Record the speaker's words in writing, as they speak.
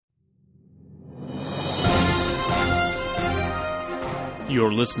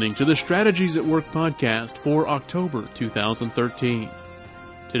You're listening to the Strategies at Work podcast for October 2013.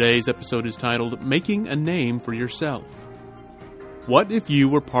 Today's episode is titled, Making a Name for Yourself. What if you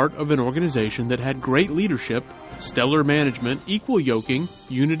were part of an organization that had great leadership, stellar management, equal yoking,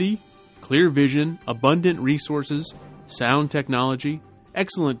 unity, clear vision, abundant resources, sound technology,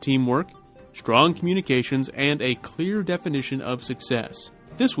 excellent teamwork, strong communications, and a clear definition of success?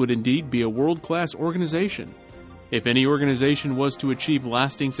 This would indeed be a world-class organization. If any organization was to achieve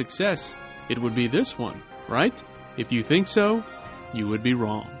lasting success, it would be this one, right? If you think so, you would be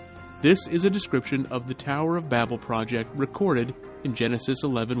wrong. This is a description of the Tower of Babel project recorded in Genesis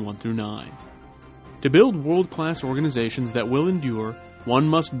 11, 1-9. To build world-class organizations that will endure, one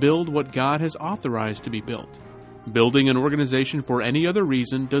must build what God has authorized to be built. Building an organization for any other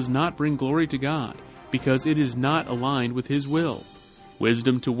reason does not bring glory to God, because it is not aligned with His will.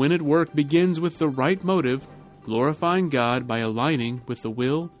 Wisdom to win at work begins with the right motive, glorifying God by aligning with the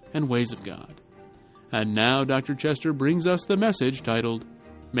will and ways of God. And now Dr. Chester brings us the message titled,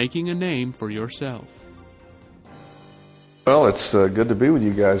 Making a Name for Yourself. Well, it's good to be with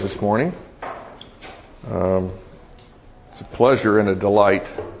you guys this morning. It's a pleasure and a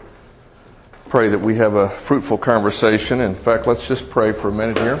delight. Pray that we have a fruitful conversation. In fact, let's just pray for a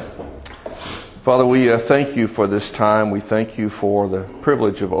minute here. Father, we thank you for this time. We thank you for the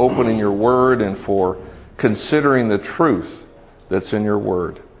privilege of opening your word and for considering the truth that's in your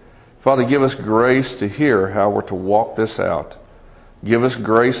word. Father, give us grace to hear how we're to walk this out. Give us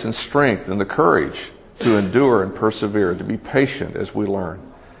grace and strength and the courage to endure and persevere, to be patient as we learn.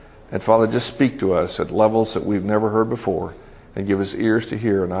 And Father, just speak to us at levels that we've never heard before, and give us ears to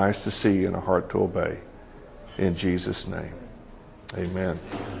hear and eyes to see and a heart to obey. In Jesus' name, amen.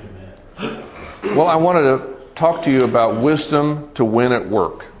 Well, I wanted to talk to you about wisdom to win at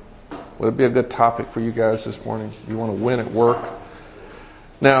work. Would it be a good topic for you guys this morning? You want to win at work?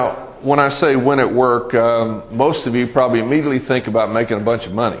 Now, when I say win at work, most of you probably immediately think about making a bunch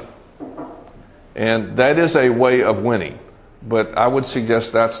of money. And that is a way of winning. But I would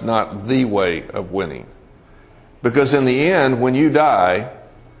suggest that's not the way of winning. Because in the end, when you die,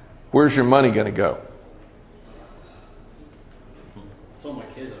 where's your money going to go?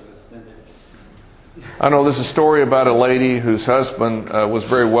 I know there's a story about a lady whose husband was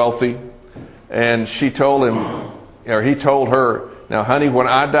very wealthy, and she told him, or he told her, now honey, when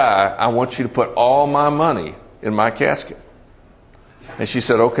I die, I want you to put all my money in my casket. And she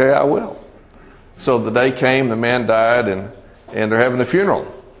said, okay, I will. So the day came, the man died, and they're having the funeral.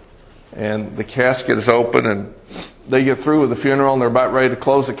 And the casket is open, and they get through with the funeral, and they're about ready to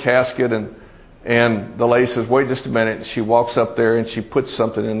close the casket, and the lady says, wait just a minute. She walks up there, and she puts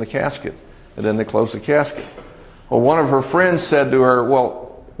something in the casket. And then they close the casket. Well, one of her friends said to her,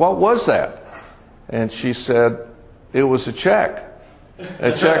 well, what was that? And she said, it was a check.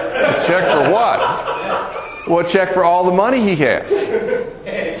 A check for what? Well, a check for all the money he has.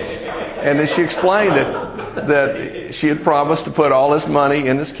 And then she explained that she had promised to put all his money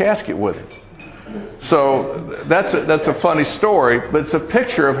in his casket with him. So that's a funny story, but it's a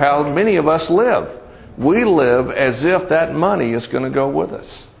picture of how many of us live. We live as if that money is going to go with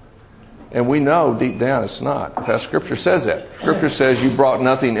us. And we know deep down it's not. In fact, Scripture says that. Scripture says you brought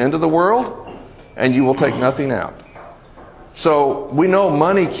nothing into the world and you will take nothing out. So we know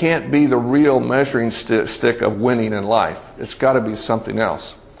money can't be the real measuring stick of winning in life. It's got to be something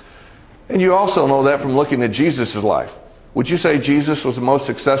else. And you also know that from looking at Jesus' life. Would you say Jesus was the most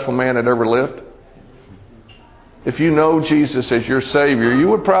successful man that ever lived? If you know Jesus as your Savior, you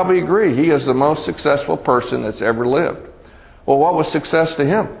would probably agree he is the most successful person that's ever lived. Well, what was success to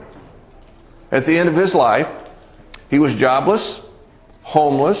him? At the end of his life, he was jobless,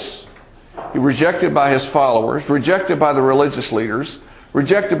 homeless, rejected by his followers, rejected by the religious leaders,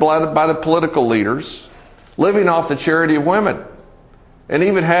 rejected by the political leaders, living off the charity of women, and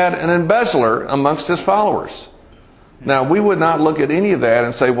even had an embezzler amongst his followers. Now, we would not look at any of that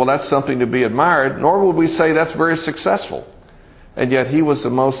and say, well, that's something to be admired, nor would we say that's very successful. And yet he was the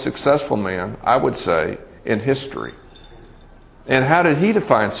most successful man, I would say, in history. And how did he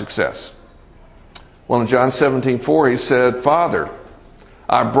define success? Well, in John 17:4, he said, Father,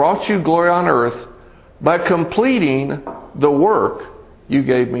 I brought you glory on earth by completing the work you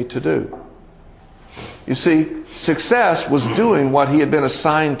gave me to do. You see, success was doing what he had been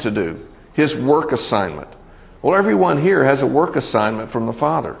assigned to do, his work assignment. Well, everyone here has a work assignment from the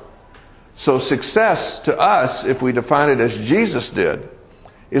Father. So success to us, if we define it as Jesus did,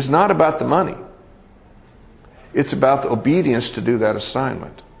 is not about the money. It's about the obedience to do that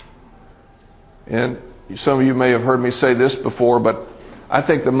assignment. And some of you may have heard me say this before, but I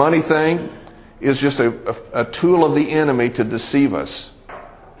think the money thing is just a tool of the enemy to deceive us.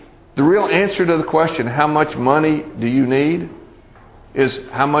 The real answer to the question, how much money do you need, is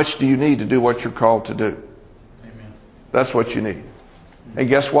how much do you need to do what you're called to do? Amen. That's what you need. And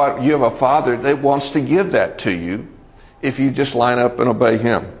guess what? You have a Father that wants to give that to you if you just line up and obey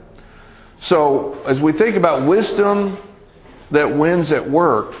Him. So as we think about wisdom that wins at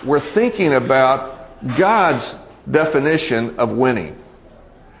work, we're thinking about God's definition of winning.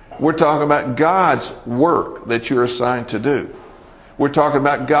 We're talking about God's work that you're assigned to do. We're talking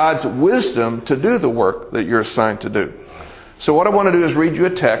about God's wisdom to do the work that you're assigned to do. So what I want to do is read you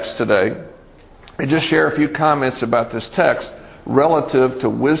a text today and just share a few comments about this text relative to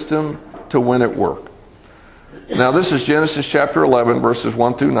wisdom to win at work. Now this is Genesis chapter 11, verses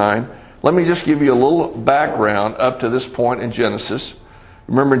 1 through 9. Let me just give you a little background up to this point in Genesis.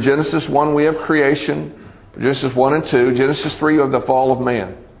 Remember in Genesis 1 we have creation. Genesis 1 and 2. Genesis 3 we have the fall of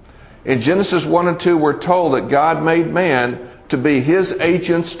man. In Genesis 1 and 2 we're told that God made man to be His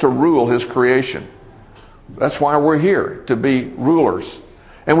agents to rule His creation. That's why we're here, to be rulers.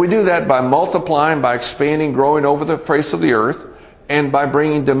 And we do that by multiplying, by expanding, growing over the face of the earth, and by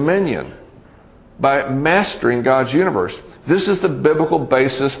bringing dominion, by mastering God's universe. This is the biblical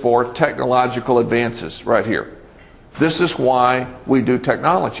basis for technological advances right here. This is why we do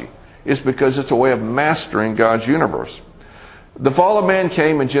technology. It's because it's a way of mastering God's universe. The fall of man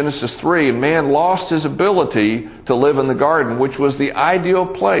came in Genesis 3, and man lost his ability to live in the garden, which was the ideal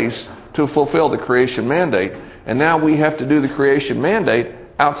place to fulfill the creation mandate. And now we have to do the creation mandate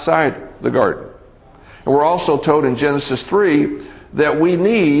outside the garden. And we're also told in Genesis 3 that we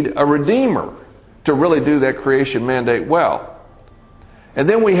need a redeemer to really do that creation mandate well. And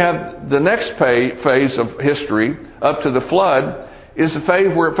then we have the next phase of history up to the flood is the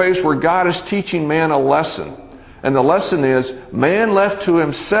phase where God is teaching man a lesson. And the lesson is, man left to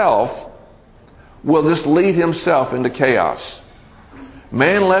himself will just lead himself into chaos.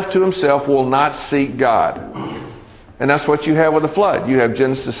 Man left to himself will not seek God. And that's what you have with the flood. You have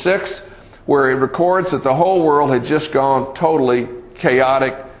Genesis 6, where it records that the whole world had just gone totally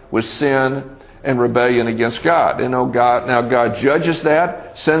chaotic with sin and rebellion against God. And now God judges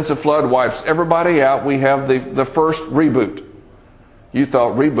that, sends a flood, wipes everybody out. We have the first reboot. You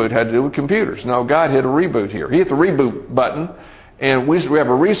thought reboot had to do with computers. No, God hit a reboot here. He hit the reboot button, and we have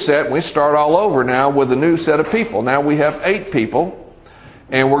a reset, and we start all over now with a new set of people. Now we have 8 people,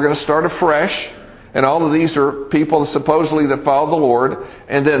 and we're going to start afresh, and all of these are people supposedly that follow the Lord,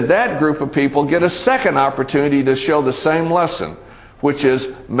 and then that group of people get a second opportunity to show the same lesson, which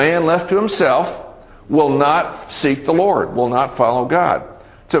is man left to himself will not seek the Lord, will not follow God.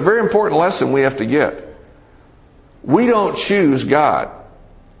 It's a very important lesson we have to get. We don't choose God.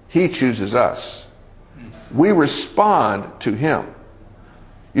 He chooses us. We respond to Him.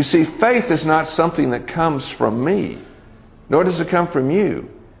 You see, faith is not something that comes from me, nor does it come from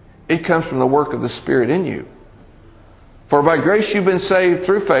you. It comes from the work of the Spirit in you. For by grace you've been saved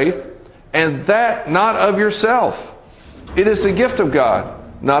through faith, and that not of yourself. It is the gift of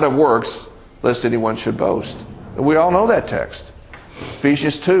God, not of works, lest anyone should boast. And we all know that text.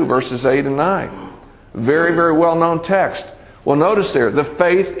 Ephesians 2, verses 8 and 9. Very, very well-known text. Well, notice there, the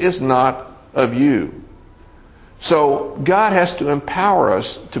faith is not of you. So God has to empower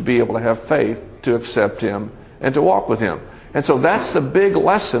us to be able to have faith, to accept Him, and to walk with Him. And so that's the big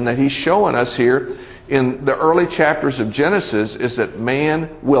lesson that He's showing us here in the early chapters of Genesis, is that man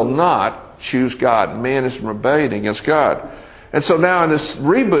will not choose God. Man is in rebellion against God. And so now in this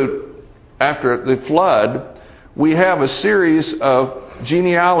reboot after the flood, we have a series of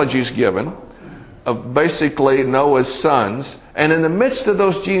genealogies given of basically Noah's sons. And in the midst of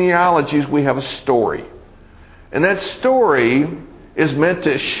those genealogies, we have a story. And that story is meant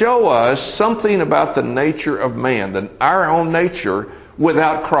to show us something about the nature of man, our own nature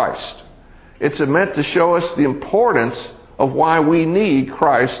without Christ. It's meant to show us the importance of why we need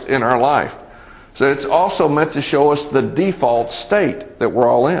Christ in our life. So it's also meant to show us the default state that we're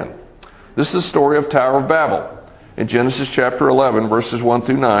all in. This is the story of Tower of Babel in Genesis chapter 11, verses 1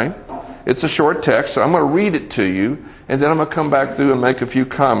 through 9. It's a short text, so I'm going to read it to you, and then I'm going to come back through and make a few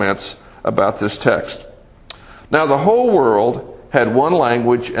comments about this text. Now the whole world had one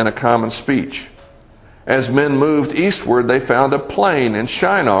language and a common speech. As men moved eastward, they found a plain in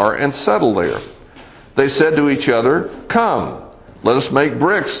Shinar and settled there. They said to each other, "Come, let us make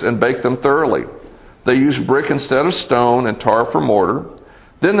bricks and bake them thoroughly." They used brick instead of stone and tar for mortar.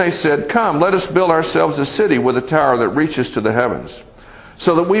 Then they said, "Come, let us build ourselves a city with a tower that reaches to the heavens,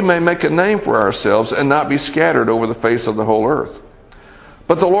 so that we may make a name for ourselves and not be scattered over the face of the whole earth."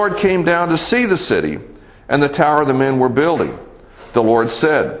 But the Lord came down to see the city and the tower the men were building. The Lord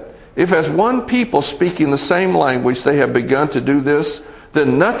said, "If as one people speaking the same language they have begun to do this,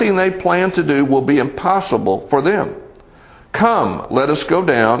 then nothing they plan to do will be impossible for them. Come, let us go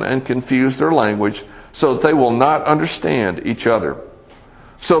down and confuse their language so that they will not understand each other.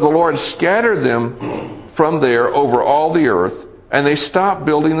 So the Lord scattered them from there over all the earth, and they stopped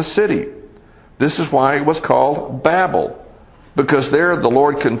building the city. This is why it was called Babel, because there the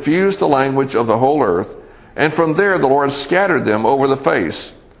Lord confused the language of the whole earth, and from there the Lord scattered them over the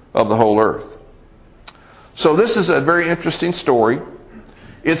face of the whole earth. So this is a very interesting story.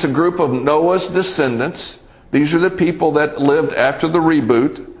 It's a group of Noah's descendants. These are the people that lived after the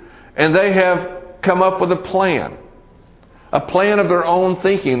reboot, and they have come up with a plan of their own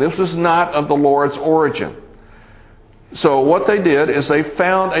thinking. This was not of the Lord's origin. So what they did is they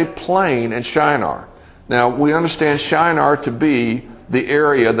found a plain in Shinar. Now, we understand Shinar to be the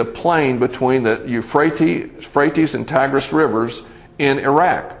area, the plain between the Euphrates and Tigris rivers in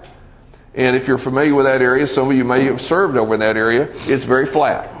Iraq. And if you're familiar with that area, some of you may have served over in that area, it's very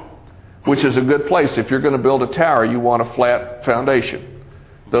flat, which is a good place. If you're going to build a tower, you want a flat foundation.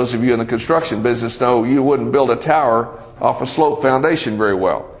 Those of you in the construction business know you wouldn't build a tower off a slope foundation very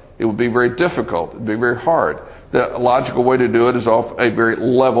well. It would be very difficult. It would be very hard. The logical way to do it is off a very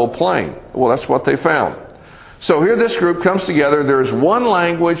level plain. Well, that's what they found. So here this group comes together. There is one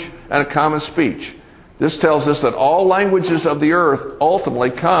language and a common speech. This tells us that all languages of the earth ultimately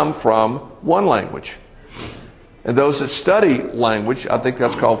come from one language. And those that study language, I think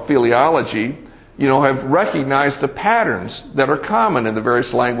that's called philology, have recognized the patterns that are common in the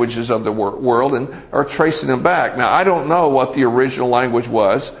various languages of the world and are tracing them back. Now, I don't know what the original language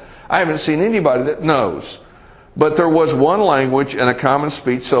was. I haven't seen anybody that knows. But there was one language and a common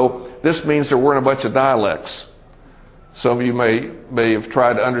speech, so this means there weren't a bunch of dialects. Some of you may have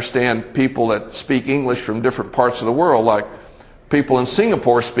tried to understand people that speak English from different parts of the world, like people in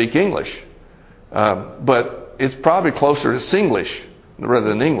Singapore speak English. But it's probably closer to Singlish rather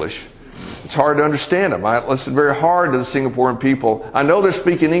than English. It's hard to understand them. I listen very hard to the Singaporean people. I know they're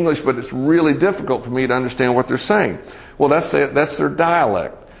speaking English, but it's really difficult for me to understand what they're saying. Well, that's their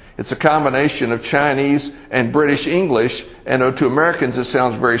dialect. It's a combination of Chinese and British English, and to Americans it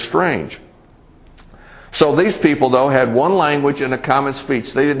sounds very strange. So these people, though, had one language and a common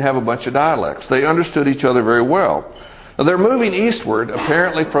speech. They didn't have a bunch of dialects. They understood each other very well. Now, they're moving eastward,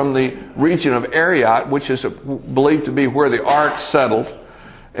 apparently from the region of Ariat, which is believed to be where the ark settled,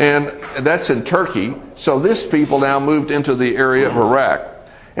 and that's in Turkey. So this people now moved into the area of Iraq.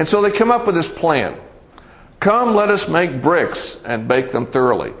 And so they come up with this plan. Come, let us make bricks and bake them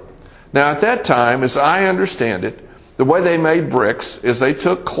thoroughly. Now, at that time, as I understand it, the way they made bricks is they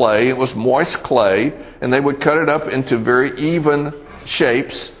took clay, it was moist clay, and they would cut it up into very even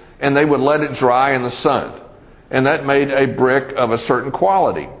shapes, and they would let it dry in the sun. And that made a brick of a certain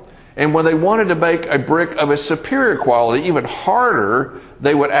quality. And when they wanted to make a brick of a superior quality, even harder,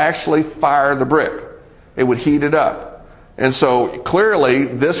 they would actually fire the brick. It would heat it up. And so clearly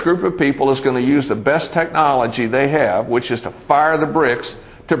this group of people is going to use the best technology they have, which is to fire the bricks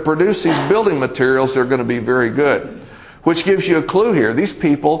to produce these building materials that are going to be very good. Which gives you a clue here. These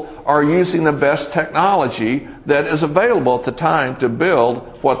people are using the best technology that is available at the time to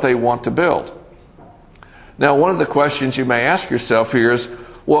build what they want to build. Now, one of the questions you may ask yourself here is,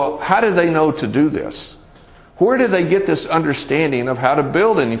 well, how did they know to do this? Where did they get this understanding of how to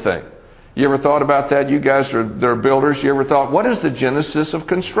build anything? You ever thought about that? You guys they're builders. You ever thought, what is the genesis of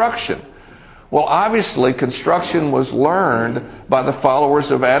construction? Well, obviously, construction was learned by the followers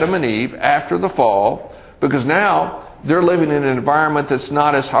of Adam and Eve after the fall, because now they're living in an environment that's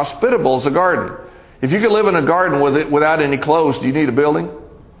not as hospitable as a garden. If you could live in a garden without any clothes, do you need a building?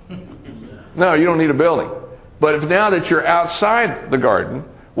 No, you don't need a building. But if now that you're outside the garden,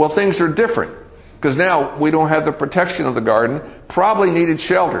 well, things are different. Because now we don't have the protection of the garden, probably needed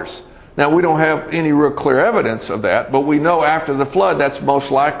shelters. Now, we don't have any real clear evidence of that, but we know after the flood that's most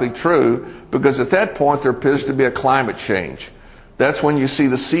likely true, because at that point there appears to be a climate change. That's when you see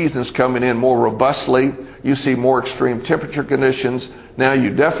the seasons coming in more robustly. You see more extreme temperature conditions. Now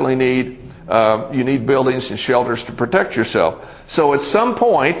you definitely need buildings and shelters to protect yourself. So at some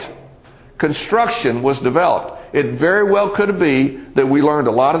point, construction was developed. It very well could be that we learned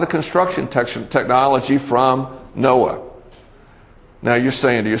a lot of the construction technology from Noah. Now you're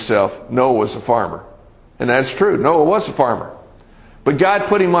saying to yourself, Noah was a farmer. And that's true. Noah was a farmer. But God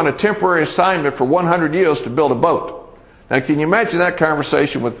put him on a temporary assignment for 100 years to build a boat. Now, can you imagine that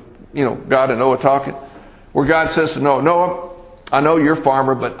conversation with, God and Noah talking? Where God says to Noah, Noah, I know you're a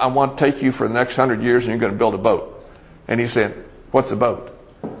farmer, but I want to take you for the next 100 years and you're going to build a boat. And he said, what's a boat?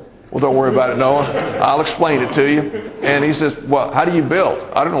 Well, don't worry about it, Noah. I'll explain it to you. And he says, well, how do you build?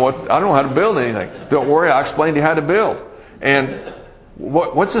 I don't know how to build anything. Don't worry, I'll explain to you how to build. And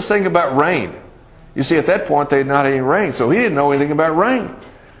What's this thing about rain? You see, at that point, they had not had any rain, so he didn't know anything about rain.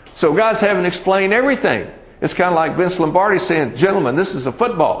 So God's having to explain everything. It's kind of like Vince Lombardi saying, gentlemen, this is a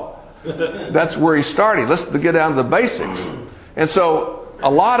football. That's where he's starting. Let's get down to the basics. And so a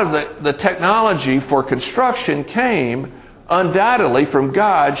lot of the technology for construction came undoubtedly from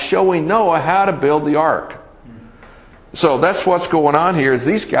God showing Noah how to build the ark. So that's what's going on here, is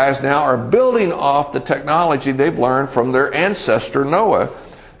these guys now are building off the technology they've learned from their ancestor Noah,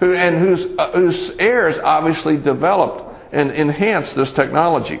 whose heirs obviously developed and enhanced this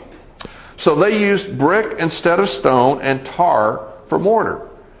technology. So they used brick instead of stone and tar for mortar.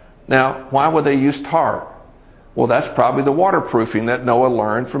 Now, why would they use tar? Well, that's probably the waterproofing that Noah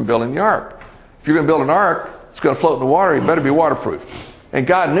learned from building the ark. If you're going to build an ark, it's going to float in the water, it better be waterproof. And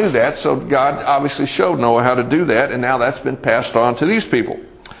God knew that, so God obviously showed Noah how to do that, and now that's been passed on to these people.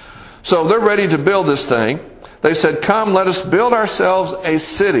 So they're ready to build this thing. They said, come, let us build ourselves a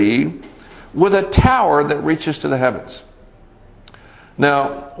city with a tower that reaches to the heavens.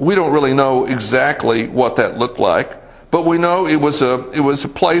 Now, we don't really know exactly what that looked like, but we know it was a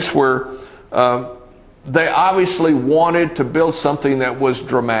place where they obviously wanted to build something that was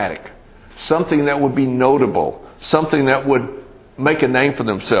dramatic, something that would be notable, something that would make a name for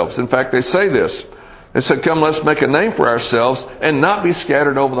themselves. In fact, they say this. They said, come, let's make a name for ourselves and not be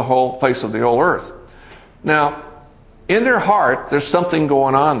scattered over the whole face of the whole earth. Now, in their heart, there's something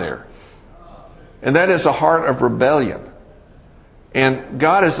going on there. And that is a heart of rebellion. And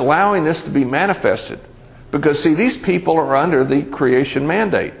God is allowing this to be manifested. Because, see, these people are under the creation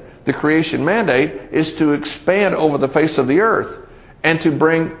mandate. The creation mandate is to expand over the face of the earth and to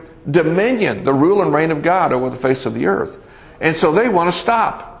bring dominion, the rule and reign of God over the face of the earth. And so they want to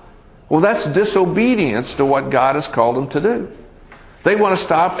stop. Well, that's disobedience to what God has called them to do. They want to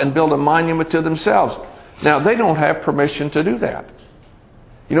stop and build a monument to themselves. Now, they don't have permission to do that.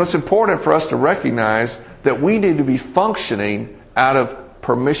 You know, it's important for us to recognize that we need to be functioning out of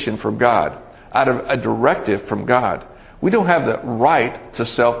permission from God, out of a directive from God. We don't have the right to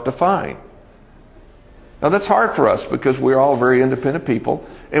self-define. Now, that's hard for us because we're all very independent people,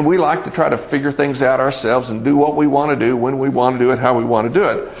 and we like to try to figure things out ourselves and do what we want to do, when we want to do it, how we want to do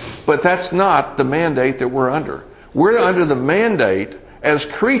it. But that's not the mandate that we're under. We're under the mandate as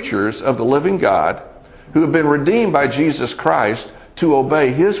creatures of the living God who have been redeemed by Jesus Christ to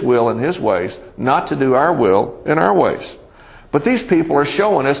obey His will and His ways, not to do our will and our ways. But these people are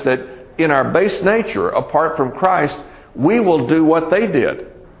showing us that in our base nature, apart from Christ, we will do what they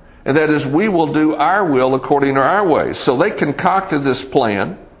did. And that is, we will do our will according to our ways. So they concocted this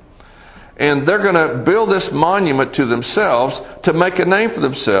plan, and they're going to build this monument to themselves to make a name for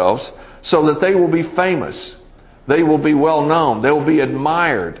themselves so that they will be famous. They will be well known. They will be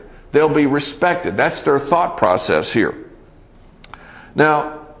admired. They'll be respected. That's their thought process here.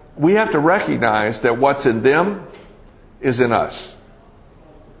 Now, we have to recognize that what's in them is in us.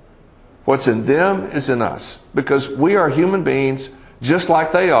 What's in them is in us. Because we are human beings just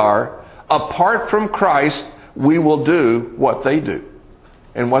like they are. Apart from Christ, we will do what they do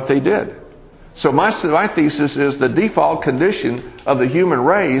and what they did. So my thesis is the default condition of the human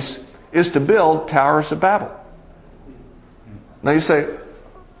race is to build towers of Babel. Now you say,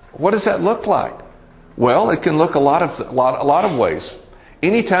 what does that look like? Well, it can look a lot of ways.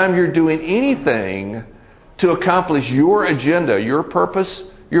 Anytime you're doing anything to accomplish your agenda, your purpose,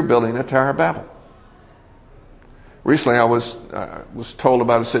 you're building a Tower of Babel. Recently, I was told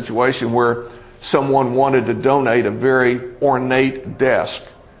about a situation where someone wanted to donate a very ornate desk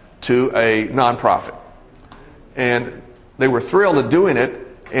to a nonprofit. And they were thrilled at doing it,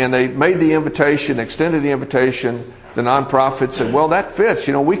 and they made the invitation, extended the invitation. The nonprofit said, well, that fits.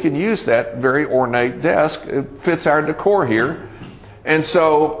 You know, we can use that very ornate desk. It fits our decor here. And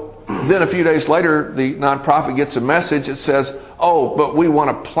so then a few days later, the nonprofit gets a message that says, oh, but we want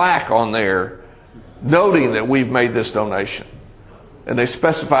a plaque on there noting that we've made this donation. And they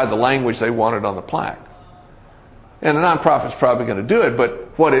specified the language they wanted on the plaque. And the nonprofit's probably going to do it,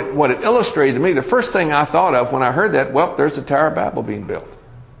 but what it illustrated to me, the first thing I thought of when I heard that, well, there's the Tower of Babel being built.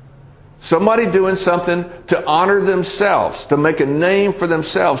 Somebody doing something to honor themselves, to make a name for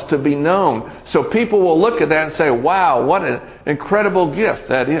themselves, to be known. So people will look at that and say, wow, what an incredible gift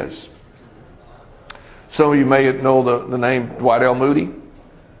that is. Some of you may know the name Dwight L. Moody.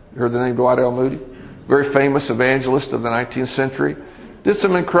 You heard the name Dwight L. Moody? Very famous evangelist of the 19th century. Did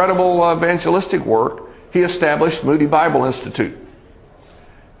some incredible evangelistic work. He established Moody Bible Institute.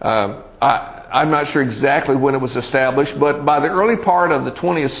 I'm not sure exactly when it was established, but by the early part of the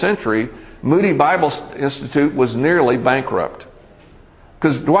 20th century, Moody Bible Institute was nearly bankrupt.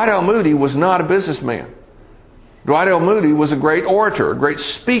 Because Dwight L. Moody was not a businessman. Dwight L. Moody was a great orator, a great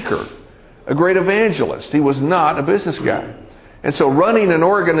speaker, a great evangelist. He was not a business guy. And so running an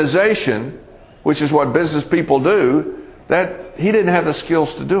organization, which is what business people do, that he didn't have the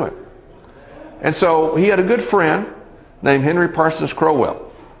skills to do it. And so he had a good friend named Henry Parsons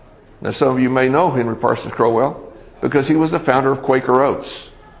Crowell. Now some of you may know Henry Parsons Crowell because he was the founder of Quaker Oats.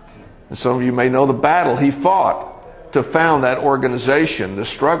 And some of you may know the battle he fought to found that organization, the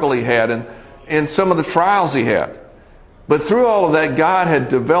struggle he had, and some of the trials he had. But through all of that, God had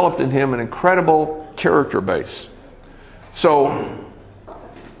developed in him an incredible character base. So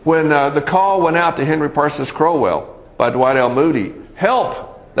when the call went out to Henry Parsons Crowell by Dwight L. Moody,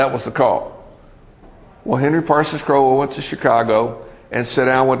 help, that was the call. Well, Henry Parsons Crowell went to Chicago and sat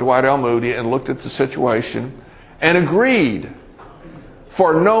down with Dwight L. Moody and looked at the situation and agreed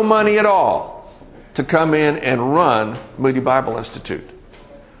for no money at all to come in and run Moody Bible Institute.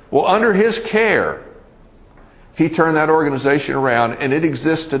 Well, under his care, he turned that organization around, and it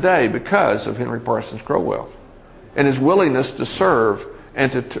exists today because of Henry Parsons Crowell and his willingness to serve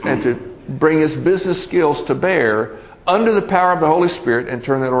and to bring his business skills to bear under the power of the Holy Spirit and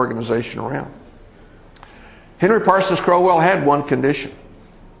turn that organization around. Henry Parsons Crowell had one condition.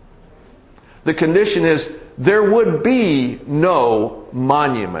 The condition is there would be no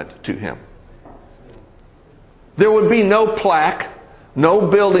monument to him. There would be no plaque, no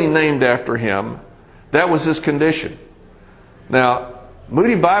building named after him. That was his condition. Now,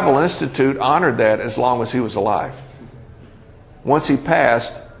 Moody Bible Institute honored that as long as he was alive. Once he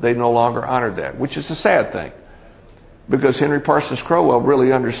passed, they no longer honored that, which is a sad thing. Because Henry Parsons Crowell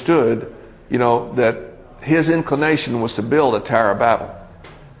really understood, that his inclination was to build a Tower of Babel.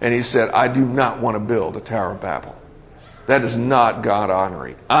 And he said, I do not want to build a Tower of Babel. That is not God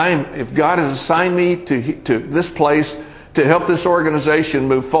honoring. If God has assigned me to this place to help this organization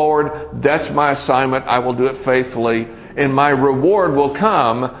move forward, that's my assignment. I will do it faithfully. And my reward will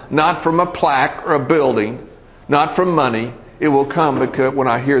come not from a plaque or a building, not from money. It will come because when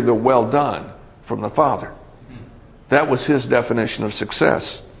I hear the well done from the Father. That was his definition of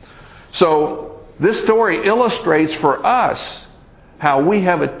success. So this story illustrates for us how we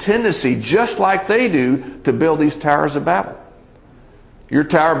have a tendency, just like they do, to build these towers of Babel. Your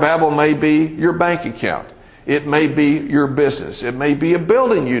Tower of Babel may be your bank account. It may be your business. It may be a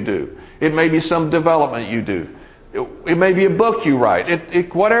building you do. It may be some development you do. It may be a book you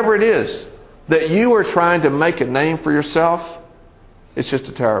write. Whatever it is that you are trying to make a name for yourself, it's just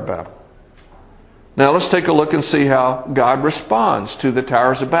a Tower of Babel. Now let's take a look and see how God responds to the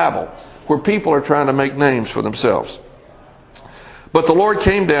towers of Babel, where people are trying to make names for themselves. But the Lord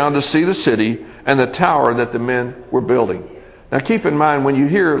came down to see the city and the tower that the men were building. Now keep in mind, when you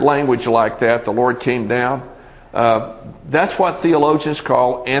hear language like that, the Lord came down, that's what theologians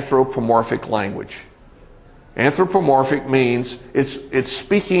call anthropomorphic language. Anthropomorphic means it's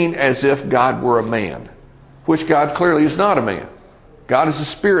speaking as if God were a man, which God clearly is not a man. God is a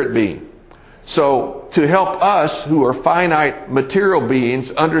spirit being. So to help us who are finite material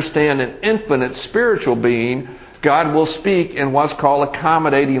beings understand an infinite spiritual being, God will speak in what's called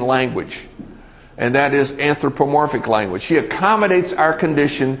accommodating language. And that is anthropomorphic language. He accommodates our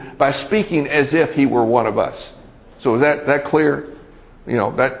condition by speaking as if he were one of us. So is that clear?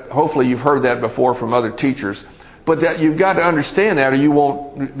 That hopefully you've heard that before from other teachers. But that you've got to understand that,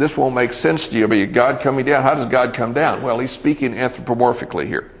 or this won't make sense to you. I mean, God coming down, how does God come down? Well, he's speaking anthropomorphically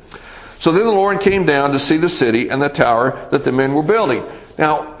here. So then the Lord came down to see the city and the tower that the men were building.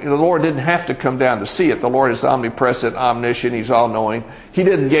 Now, the Lord didn't have to come down to see it. The Lord is omnipresent, omniscient. He's all-knowing. He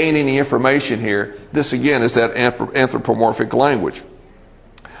didn't gain any information here. This, again, is that anthropomorphic language.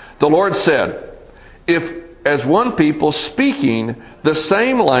 The Lord said, if as one people speaking the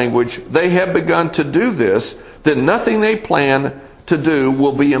same language they have begun to do this, then nothing they plan to do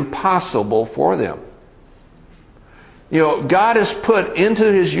will be impossible for them. God has put into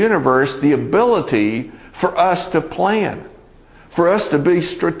his universe the ability for us to plan, for us to be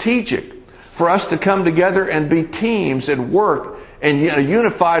strategic, for us to come together and be teams and work in a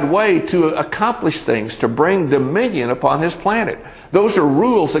unified way to accomplish things, to bring dominion upon his planet. Those are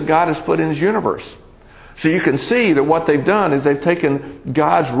rules that God has put in his universe. So you can see that what they've done is they've taken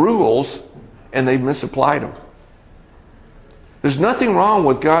God's rules and they've misapplied them. There's nothing wrong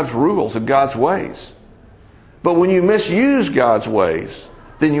with God's rules and God's ways. But when you misuse God's ways,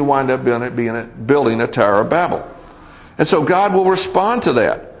 then you wind up building a Tower of Babel. And so God will respond to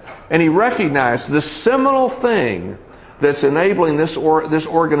that. And he recognized the seminal thing that's enabling this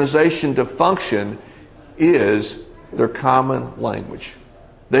organization to function is their common language.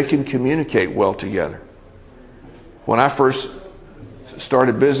 They can communicate well together. When I first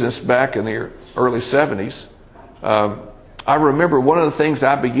started business back in the early 70s, I remember one of the things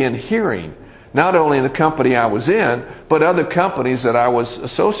I began hearing, not only in the company I was in, but other companies that I was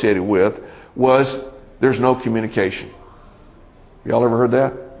associated with, was there's no communication. Y'all ever heard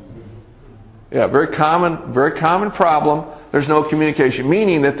that? Yeah, very common problem. There's no communication,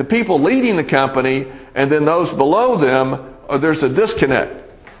 meaning that the people leading the company and then those below them, there's a disconnect.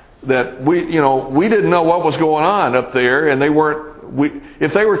 That we didn't know what was going on up there, and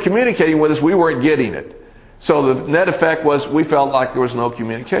if they were communicating with us, we weren't getting it. So the net effect was we felt like there was no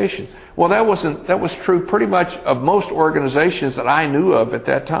communication. Well, that was true pretty much of most organizations that I knew of at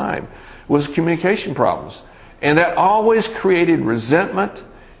that time, was communication problems. And that always created resentment.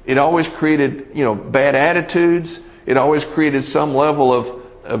 It always created, bad attitudes. It always created some level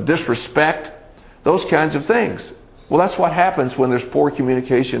of disrespect. Those kinds of things. Well, that's what happens when there's poor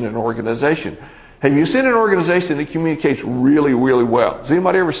communication in an organization. Have you seen an organization that communicates really, really well? Has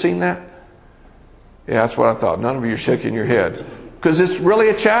anybody ever seen that? Yeah, that's what I thought. None of you are shaking your head. Because it's really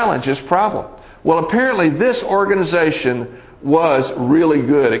a challenge, this problem. Well, apparently this organization was really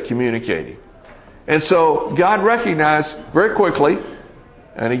good at communicating. And so God recognized very quickly,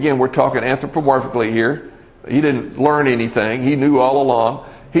 and again, we're talking anthropomorphically here. He didn't learn anything. He knew all along.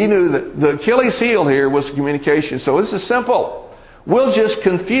 He knew that the Achilles heel here was communication. So this is simple. We'll just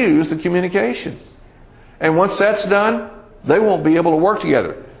confuse the communication. And once that's done, they won't be able to work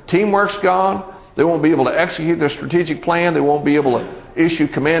together. Teamwork's gone. They won't be able to execute their strategic plan. They won't be able to issue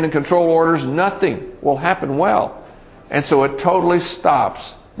command and control orders. Nothing will happen well. And so it totally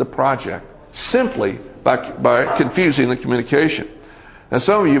stops the project simply by confusing the communication. Now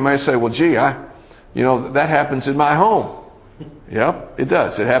some of you may say, well, gee, that happens in my home. Yep, it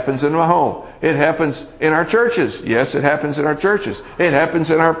does. It happens in my home. It happens in our churches. Yes, it happens in our churches. It happens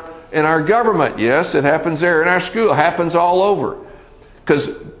in our government. Yes, it happens there. In our school. It happens all over. Because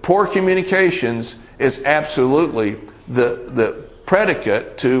poor communications is absolutely the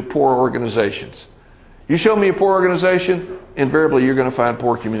predicate to poor organizations. You show me a poor organization, invariably you're going to find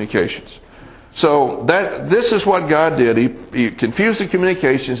poor communications. So this is what God did. He confused the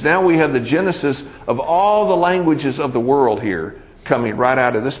communications. Now we have the genesis of all the languages of the world here coming right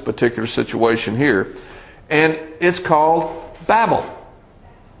out of this particular situation here. And it's called Babel.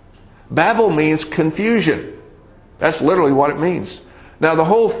 Babel means confusion. That's literally what it means. Now the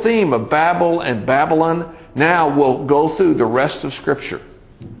whole theme of Babel and Babylon now will go through the rest of Scripture.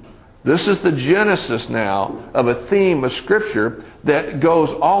 This is the genesis now of a theme of Scripture that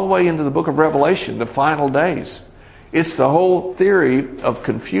goes all the way into the book of Revelation, the final days. It's the whole theory of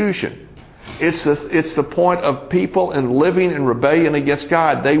confusion. It's the point of people in living in rebellion against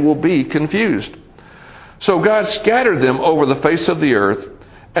God. They will be confused. So God scattered them over the face of the earth,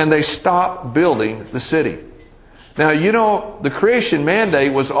 and they stopped building the city. Now, the creation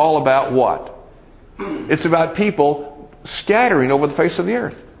mandate was all about what? It's about people scattering over the face of the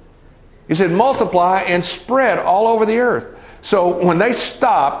earth. He said, multiply and spread all over the earth. So when they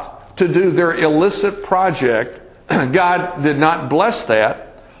stopped to do their illicit project, God did not bless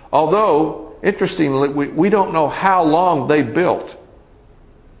that. Although, interestingly, we don't know how long they built.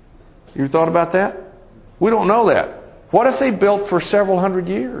 You thought about that? We don't know that. What if they built for several hundred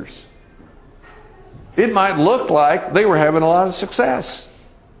years? It might look like they were having a lot of success.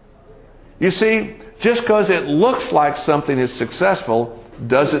 You see, just because it looks like something is successful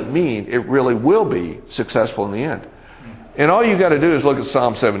doesn't mean it really will be successful in the end. And all you got to do is look at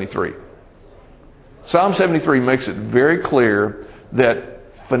Psalm 73. Psalm 73 makes it very clear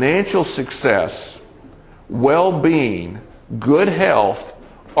that financial success, well-being, good health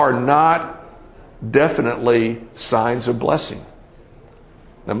are not definitely signs of blessing.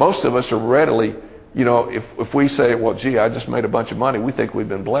 Now, most of us are readily, if we say, well, gee, I just made a bunch of money, we think we've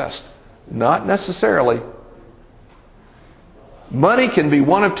been blessed. Not necessarily. Money can be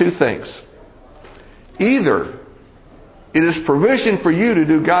one of two things. Either it is provision for you to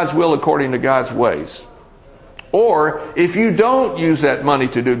do God's will according to God's ways. Or if you don't use that money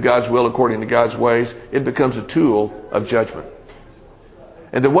to do God's will according to God's ways, it becomes a tool of judgment.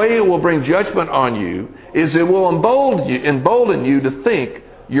 And the way it will bring judgment on you is it will embolden you to think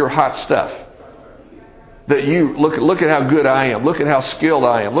you're hot stuff. That you look at how good I am, look at how skilled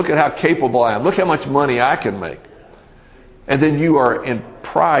I am, look at how capable I am, look how much money I can make. And then you are in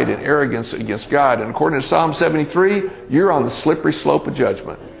pride and arrogance against God. And according to Psalm 73, you're on the slippery slope of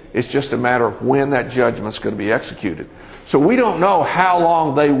judgment. It's just a matter of when that judgment's going to be executed. So we don't know how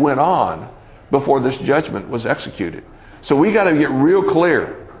long they went on before this judgment was executed. So we got to get real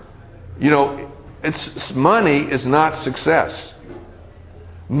clear. Money is not success.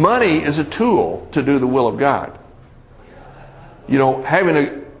 Money is a tool to do the will of God.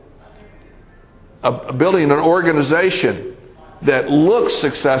 building an organization that looks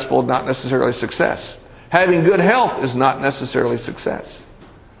successful, not necessarily success. Having good health is not necessarily success.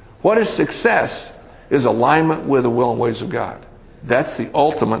 What is success is alignment with the will and ways of God. That's the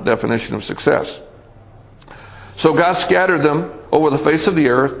ultimate definition of success. So God scattered them over the face of the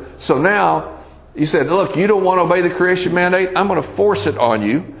earth. So now He said, look, you don't want to obey the creation mandate? I'm going to force it on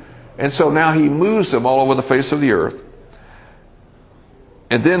you. And so now He moves them all over the face of the earth.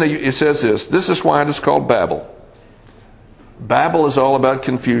 And then it says this is why it is called Babel. Babel is all about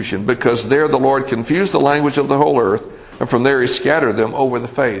confusion, because there the Lord confused the language of the whole earth, and from there He scattered them over the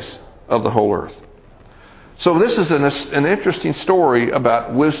face of the whole earth. So this is an interesting story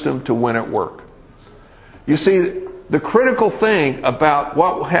about wisdom to win at work. You see, the critical thing about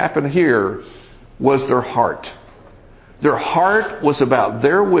what happened here was their heart. Their heart was about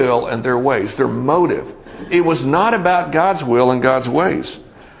their will and their ways, their motive. It was not about God's will and God's ways.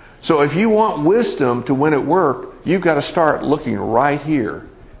 So if you want wisdom to win at work, you've got to start looking right here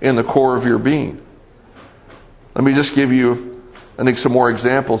in the core of your being. Let me just give you, I think, some more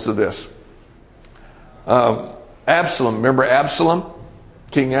examples of this. Absalom, remember Absalom?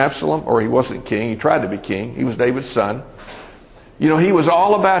 King Absalom? Or he wasn't king, he tried to be king. He was David's son. You know, he was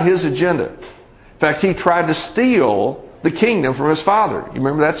all about his agenda. In fact, he tried to steal the kingdom from his father. You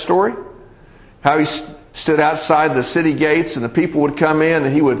remember that story? How he stood outside the city gates and the people would come in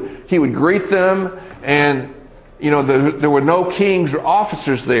and he would greet them, and you know, there were no kings or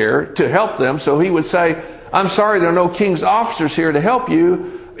officers there to help them, so he would say, I'm sorry, there are no king's officers here to help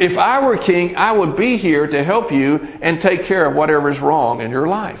you. If I were king, I would be here to help you and take care of whatever is wrong in your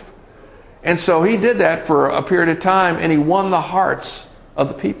life. And so he did that for a period of time, and he won the hearts of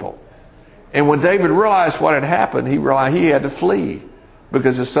the people. And when David realized what had happened, he realized he had to flee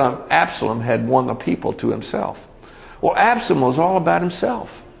because his son Absalom had won the people to himself. Well, Absalom was all about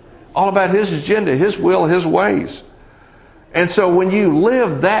himself, all about his agenda, his will, his ways. And so when you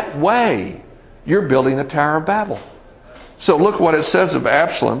live that way, you're building the Tower of Babel. So look what it says of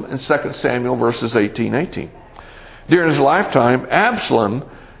Absalom in 2 Samuel verses 18:18. During his lifetime, Absalom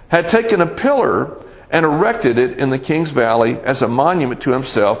had taken a pillar and erected it in the king's valley as a monument to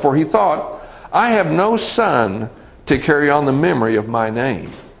himself, for he thought, I have no son to carry on the memory of my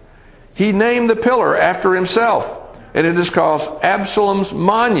name. He named the pillar after himself, and it is called Absalom's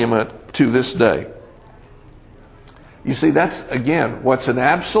monument to this day. You see, that's, again, what's in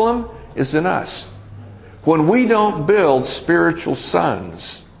Absalom is in us. When we don't build spiritual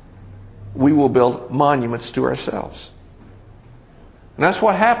sons, we will build monuments to ourselves. And that's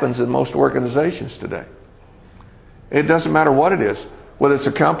what happens in most organizations today. It doesn't matter what it is. Whether it's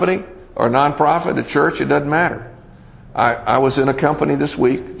a company or a nonprofit, a church, it doesn't matter. I was in a company this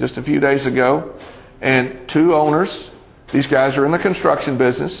week, just a few days ago, and two owners. These guys are in the construction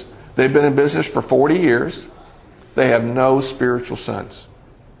business. They've been in business for 40 years. They have no spiritual sons.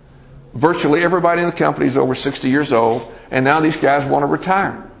 Virtually everybody in the company is over 60 years old, and now these guys want to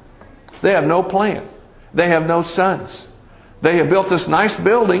retire. They have no plan. They have no sons. They have built this nice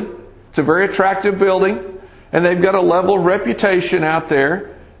building. It's a very attractive building, and they've got a level of reputation out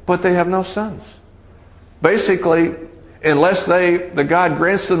there, but they have no sons. Basically, unless the God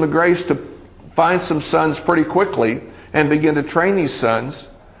grants them the grace to find some sons pretty quickly and begin to train these sons,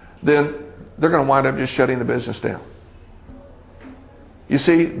 then they're going to wind up just shutting the business down. You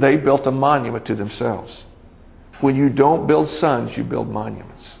see, they built a monument to themselves. When you don't build sons, you build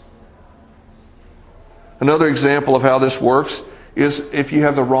monuments. Another example of how this works is if you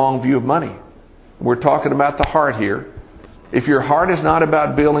have the wrong view of money. We're talking about the heart here. If your heart is not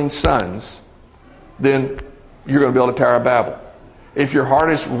about building sons, then you're going to build a Tower of Babel. If your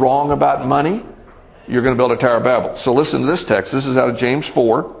heart is wrong about money, you're going to build a Tower of Babel. So listen to this text. This is out of James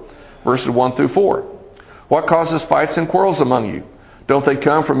 4, verses 1 through 4. What causes fights and quarrels among you? Don't they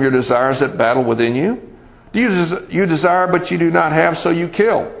come from your desires that battle within you? You desire, but you do not have, so you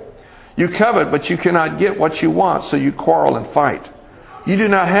kill. You covet, but you cannot get what you want, so you quarrel and fight. You do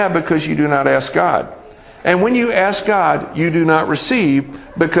not have because you do not ask God. And when you ask God, you do not receive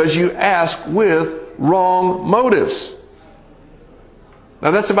because you ask with wrong motives.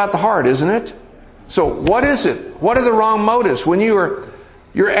 Now that's about the heart, isn't it? So what is it? What are the wrong motives? When you're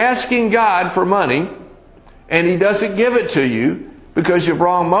asking God for money and He doesn't give it to you because you have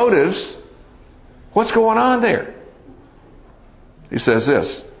wrong motives, what's going on there? He says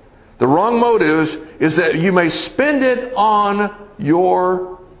this. The wrong motives is that you may spend it on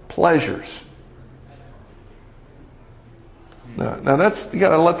your pleasures. Now that's, you got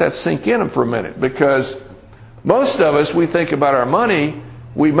to let that sink in for a minute, because most of us, we think about our money,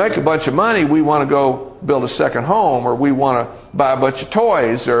 we make a bunch of money, we want to go build a second home, or we want to buy a bunch of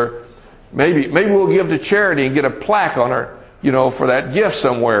toys, or Maybe we'll give to charity and get a plaque on our, for that gift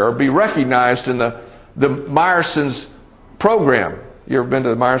somewhere, or be recognized in the Myerson's program. You ever been to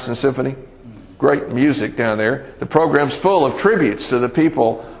the Myerson Symphony? Great music down there. The program's full of tributes to the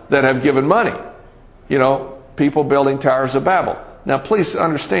people that have given money. People building Towers of Babel. Now, please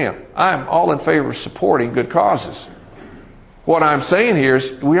understand, I'm all in favor of supporting good causes. What I'm saying here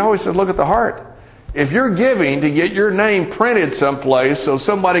is we always look at the heart. If you're giving to get your name printed someplace so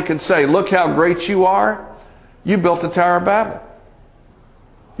somebody can say, look how great you are, you built the Tower of Babel.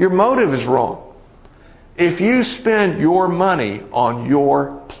 Your motive is wrong. If you spend your money on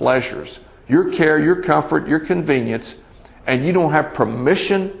your pleasures, your care, your comfort, your convenience, and you don't have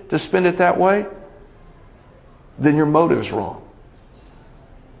permission to spend it that way, then your motive is wrong.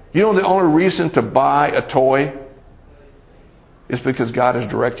 The only reason to buy a toy is because God has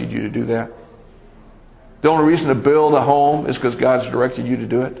directed you to do that. The only reason to build a home is because God's directed you to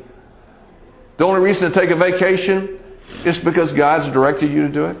do it. The only reason to take a vacation is because God's directed you to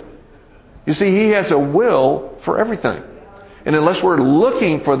do it. You see, He has a will for everything. And unless we're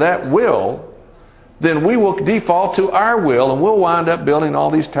looking for that will, then we will default to our will and we'll wind up building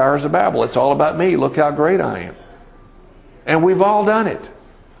all these Towers of Babel. It's all about me. Look how great I am. And we've all done it.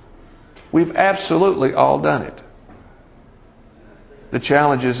 We've absolutely all done it. The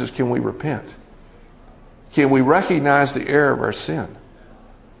challenge is can we repent? Can we recognize the error of our sin?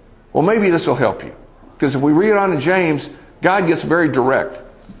 Well, maybe this will help you. Because if we read on in James, God gets very direct.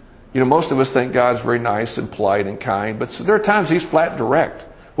 Most of us think God's very nice and polite and kind, but there are times He's flat direct.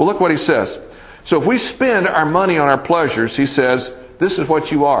 Well, look what He says. So if we spend our money on our pleasures, He says, this is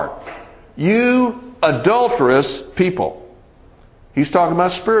what you are. You adulterous people. He's talking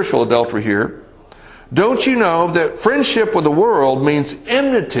about spiritual adultery here. Don't you know that friendship with the world means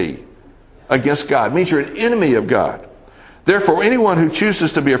enmity against God? It means you're an enemy of God. Therefore, anyone who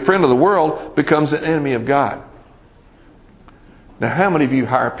chooses to be a friend of the world becomes an enemy of God. Now, how many of you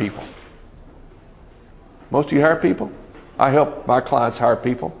hire people? Most of you hire people? I help my clients hire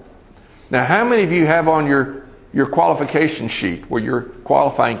people. Now, how many of you have on your qualification sheet where you're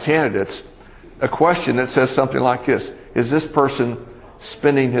qualifying candidates a question that says something like this? Is this person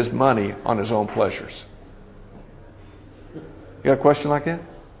spending his money on his own pleasures? You got a question like that?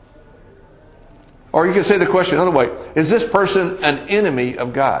 Or you can say the question another way. Is this person an enemy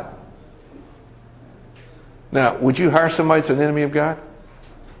of God? Now, would you hire somebody that's an enemy of God?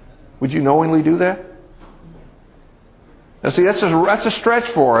 Would you knowingly do that? Now see, that's a stretch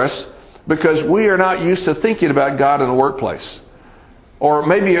for us because we are not used to thinking about God in the workplace. Or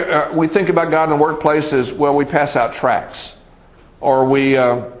maybe we think about God in the workplace as, well, we pass out tracts. Or we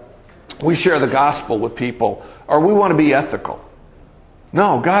share the gospel with people. Or we want to be ethical.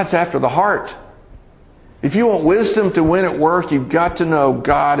 No, God's after the heart. If you want wisdom to win at work, you've got to know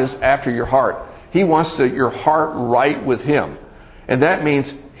God is after your heart. He wants your heart right with Him. And that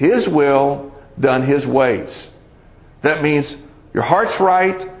means His will done His ways. That means your heart's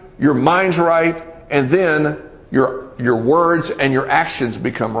right, your mind's right, and then your words and your actions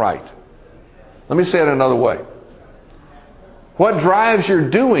become right. Let me say it another way. What drives your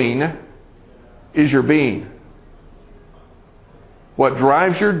doing is your being. What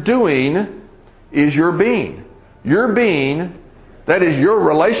drives your doing is your being. Your being, that is your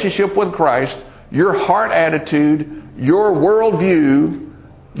relationship with Christ, your heart attitude, your worldview,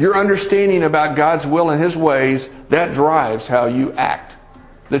 your understanding about God's will and His ways, that drives how you act,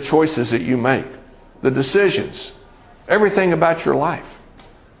 the choices that you make, the decisions, everything about your life.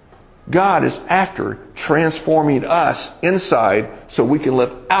 God is after transforming us inside so we can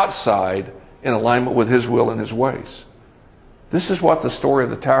live outside in alignment with His will and His ways. This is what the story of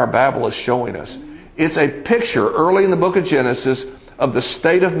the Tower of Babel is showing us. It's a picture early in the book of Genesis of the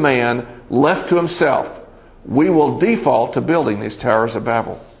state of man left to himself. We will default to building these Towers of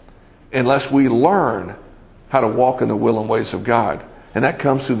Babel unless we learn how to walk in the will and ways of God. And that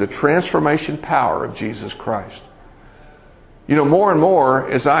comes through the transformation power of Jesus Christ. More and more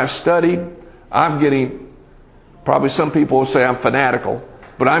as I've studied, I'm getting, probably some people will say I'm fanatical,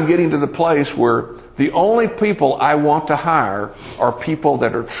 but I'm getting to the place where the only people I want to hire are people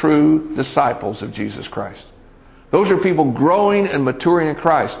that are true disciples of Jesus Christ. Those are people growing and maturing in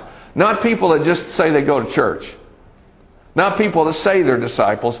Christ. Not people that just say they go to church. Not people that say they're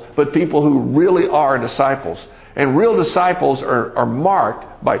disciples, but people who really are disciples. And real disciples are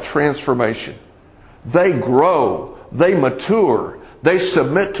marked by transformation. They grow. They mature. They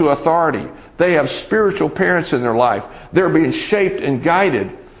submit to authority. They have spiritual parents in their life. They're being shaped and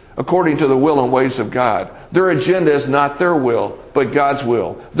guided according to the will and ways of God. Their agenda is not their will, but God's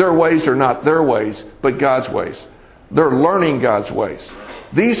will. Their ways are not their ways, but God's ways. They're learning God's ways.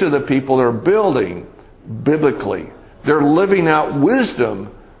 These are the people that are building biblically. They're living out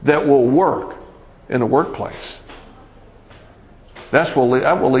wisdom that will work in the workplace. That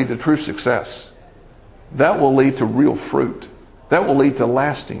will lead to true success. That will lead to real fruit. That will lead to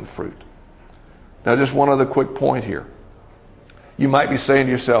lasting fruit. Now, just one other quick point here. You might be saying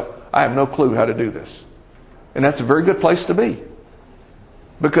to yourself, I have no clue how to do this. And that's a very good place to be.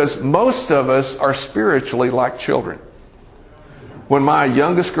 Because most of us are spiritually like children. When my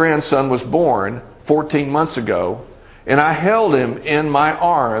youngest grandson was born 14 months ago, and I held him in my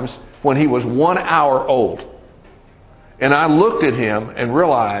arms when he was 1 hour old. And I looked at him and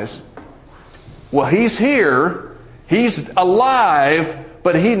realized, well, he's here, he's alive,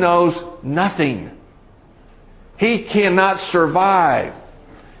 but he knows nothing. He cannot survive.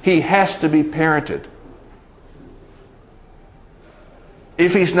 He has to be parented.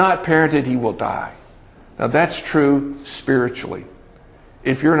 If he's not parented, he will die. Now that's true spiritually.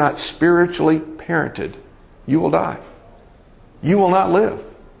 If you're not spiritually parented, you will die. You will not live.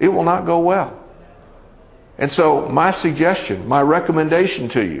 It will not go well. And so my suggestion, my recommendation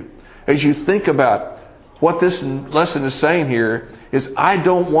to you, as you think about what this lesson is saying here, is I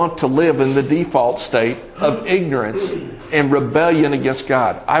don't want to live in the default state of ignorance and rebellion against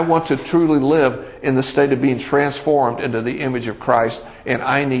God. I want to truly live in the state of being transformed into the image of Christ, and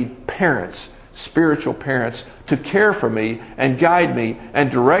I need parents, spiritual parents, to care for me and guide me and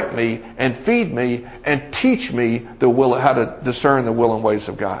direct me and feed me and teach me how to discern the will and ways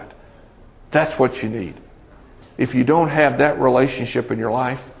of God. That's what you need. If you don't have that relationship in your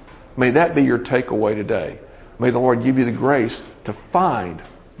life, may that be your takeaway today. May the Lord give you the grace to find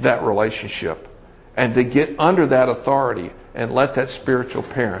that relationship and to get under that authority and let that spiritual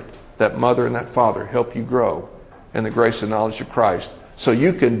parent, that mother and that father, help you grow in the grace and knowledge of Christ so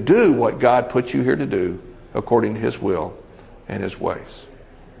you can do what God put you here to do according to His will and His ways.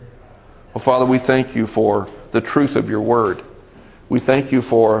 Well, Father, we thank you for the truth of your word. We thank you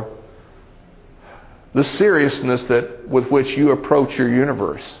for the seriousness with which you approach your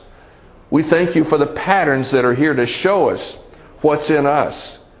universe. We thank you for the patterns that are here to show us what's in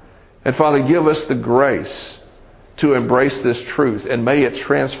us. And Father, give us the grace to embrace this truth, and may it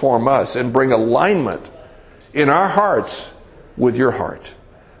transform us and bring alignment in our hearts with your heart.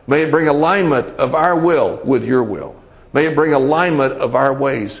 May it bring alignment of our will with your will. May it bring alignment of our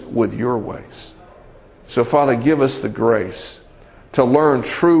ways with your ways. So Father, give us the grace to learn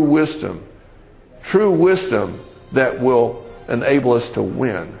true wisdom that will enable us to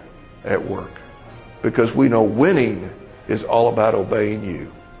win at work. Because we know winning is all about obeying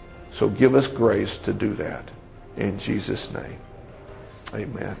you. So give us grace to do that. In Jesus' name,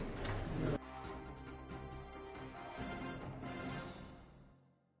 amen.